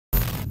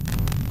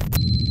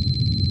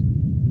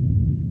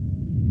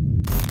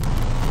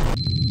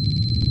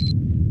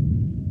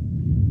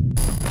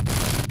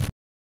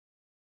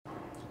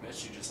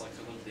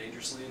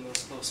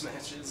close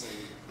matches?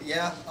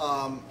 Yeah,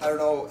 I don't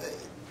know.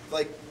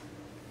 Like,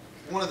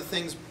 one of the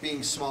things being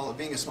a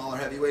smaller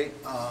heavyweight,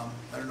 I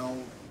don't know,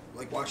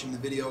 like watching the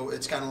video,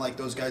 it's kind of like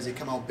those guys, they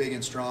come out big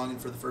and strong,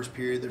 and for the first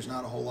period, there's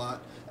not a whole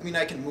lot. I mean,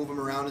 I can move them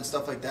around and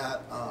stuff like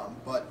that,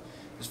 but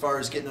as far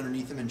as getting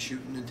underneath them and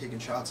shooting and taking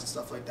shots and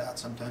stuff like that,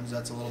 sometimes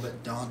that's a little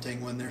bit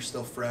daunting when they're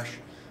still fresh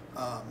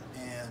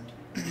and,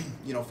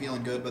 you know,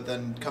 feeling good. But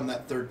then come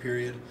that third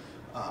period,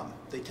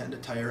 they tend to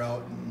tire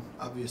out, and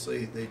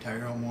obviously they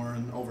tire out more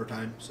in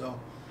overtime. So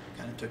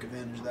kind of took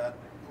advantage of that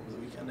over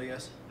the weekend, I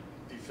guess.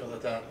 Do you feel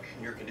that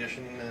your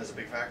conditioning is a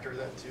big factor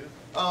then too?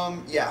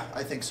 Yeah,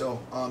 I think so.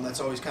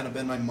 That's always kind of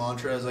been my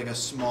mantra as like a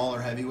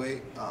smaller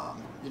heavyweight.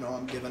 You know,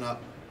 I'm giving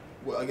up,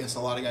 against a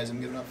lot of guys, I'm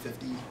giving up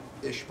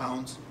 50-ish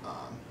pounds,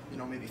 you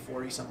know, maybe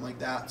 40, something like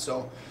that.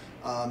 So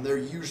they're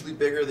usually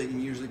bigger, they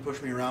can usually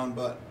push me around,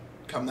 but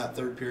come that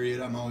third period,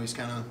 I'm always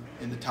kind of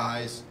in the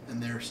ties,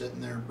 and they're sitting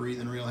there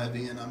breathing real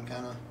heavy, and I'm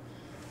kind of,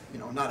 you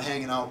know, not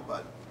hanging out,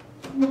 but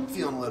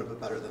feeling a little bit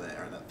better than they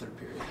are in that third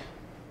period.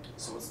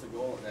 So what's the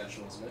goal at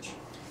Nationals, Mitch?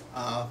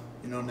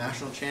 You know,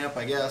 national champ,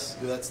 I guess.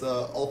 That's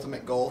the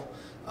ultimate goal.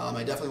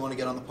 I definitely want to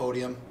get on the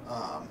podium,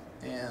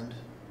 and,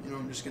 you know,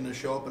 I'm just going to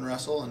show up and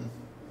wrestle and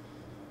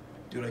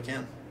do what I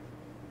can.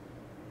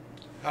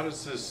 How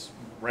does this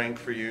rank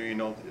for you? You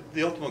know,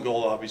 the ultimate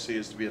goal obviously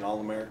is to be an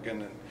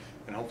All-American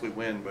and hopefully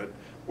win, but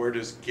where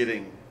does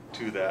getting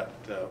to that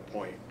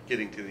point,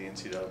 getting to the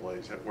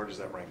NCAAs, where does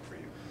that rank for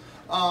you?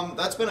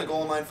 That's been a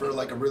goal of mine for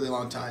like a really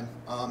long time.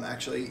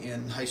 Actually,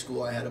 in high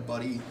school, I had a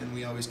buddy, and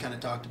we always kind of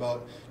talked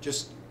about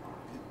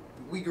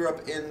we grew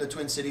up in the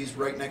Twin Cities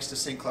right next to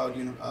St. Cloud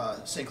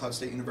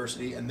State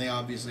University, and they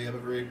obviously have a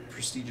very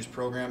prestigious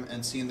program,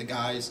 and seeing the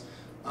guys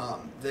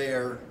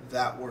there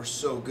that were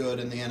so good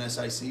in the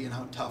NSIC and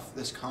how tough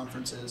this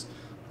conference is.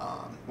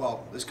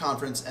 Well, this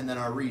conference and then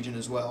our region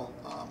as well.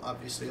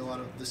 Obviously, a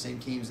lot of the same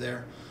teams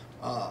there.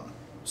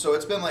 So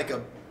it's been like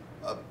a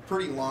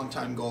pretty long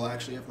time goal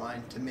actually of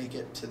mine to make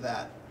it to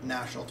that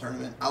national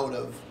tournament out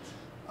of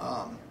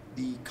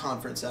the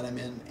conference that I'm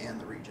in and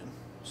the region.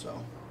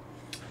 So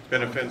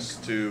benefits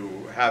to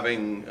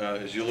having,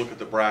 as you look at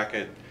the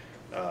bracket,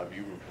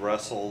 you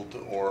wrestled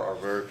or are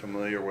very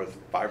familiar with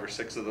 5 or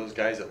 6 of those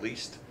guys at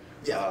least.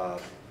 Yeah.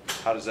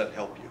 How does that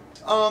help you?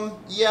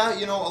 Yeah,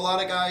 you know, a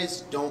lot of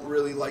guys don't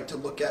really like to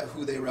look at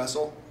who they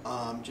wrestle,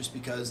 just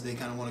because they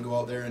kind of want to go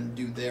out there and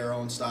do their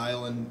own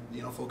style and,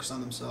 you know, focus on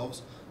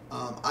themselves.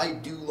 I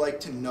do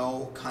like to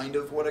know kind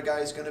of what a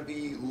guy's going to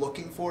be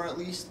looking for at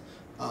least,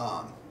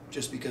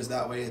 just because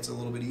that way it's a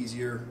little bit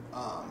easier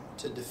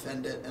to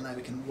defend it, and I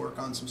can work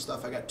on some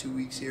stuff. I got 2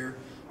 weeks here.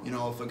 You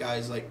know, if a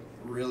guy's like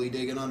really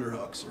digging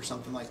underhooks or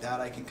something like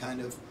that, I can kind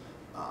of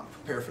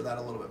prepare for that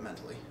a little bit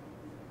mentally.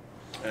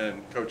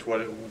 And Coach,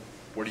 what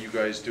are you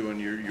guys doing?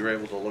 You're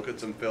able to look at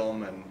some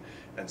film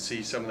and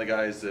see some of the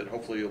guys that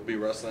hopefully you'll be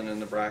wrestling in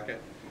the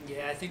bracket?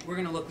 Yeah, I think we're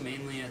going to look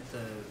mainly at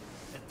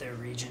their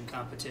region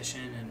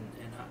competition and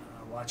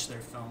watch their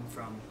film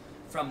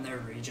from their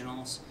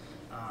regionals.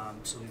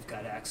 So we've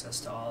got access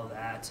to all of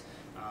that,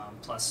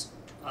 plus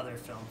other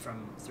film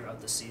from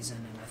throughout the season.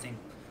 And I think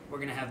we're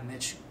going to have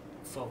Mitch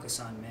focus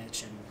on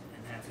Mitch and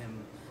have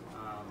him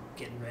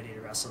getting ready to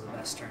wrestle the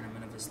best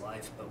tournament of his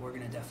life. But we're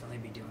going to definitely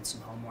be doing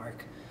some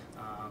homework,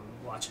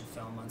 watching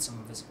film on some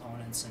of his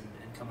opponents and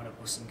coming up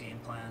with some game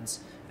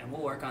plans. And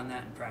we'll work on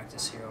that in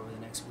practice here over the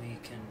next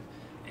week.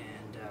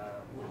 And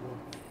we'll,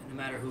 no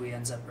matter who he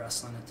ends up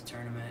wrestling at the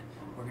tournament,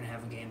 we're going to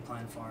have a game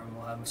plan for him.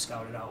 We'll have him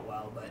scouted out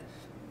well, but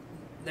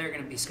they're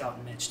going to be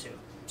scouting Mitch too.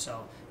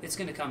 So it's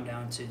going to come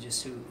down to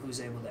just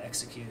who's able to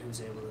execute,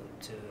 who's able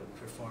to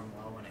perform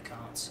well when it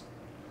counts.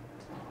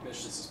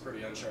 Mitch, this is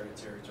pretty uncharted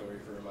territory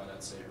for a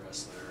Minot State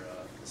wrestler.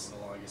 This is the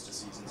longest a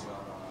season's gone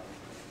on.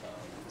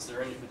 Is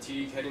there any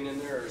fatigue heading in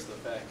there, or is the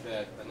fact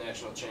that a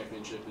national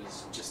championship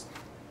is just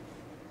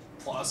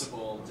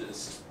plausible to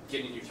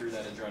getting you through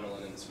that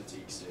adrenaline in this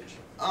fatigue stage?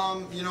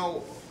 You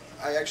know,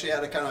 I actually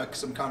had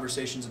some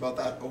conversations about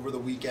that over the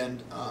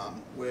weekend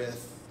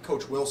with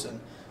Coach Wilson.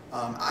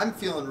 I'm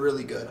feeling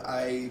really good.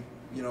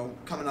 You know,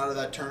 coming out of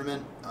that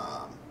tournament,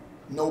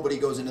 nobody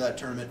goes into that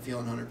tournament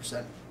feeling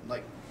 100%,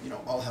 like, you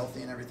know, all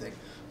healthy and everything.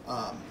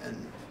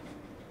 And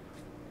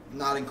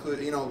not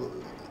included, you know,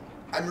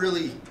 I'm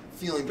really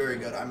feeling very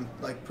good. I'm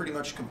like pretty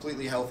much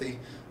completely healthy,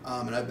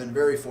 and I've been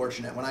very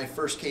fortunate. When I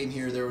first came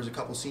here, there was a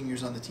couple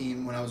seniors on the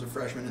team when I was a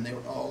freshman, and they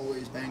were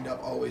always banged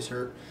up, always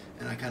hurt,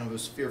 and I kind of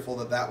was fearful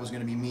that was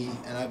going to be me,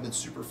 and I've been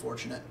super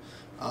fortunate.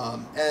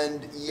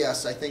 And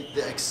yes, I think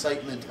the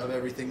excitement of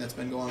everything that's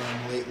been going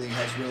on lately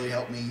has really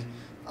helped me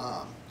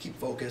keep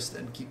focused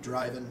and keep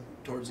driving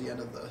towards the end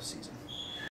of the season.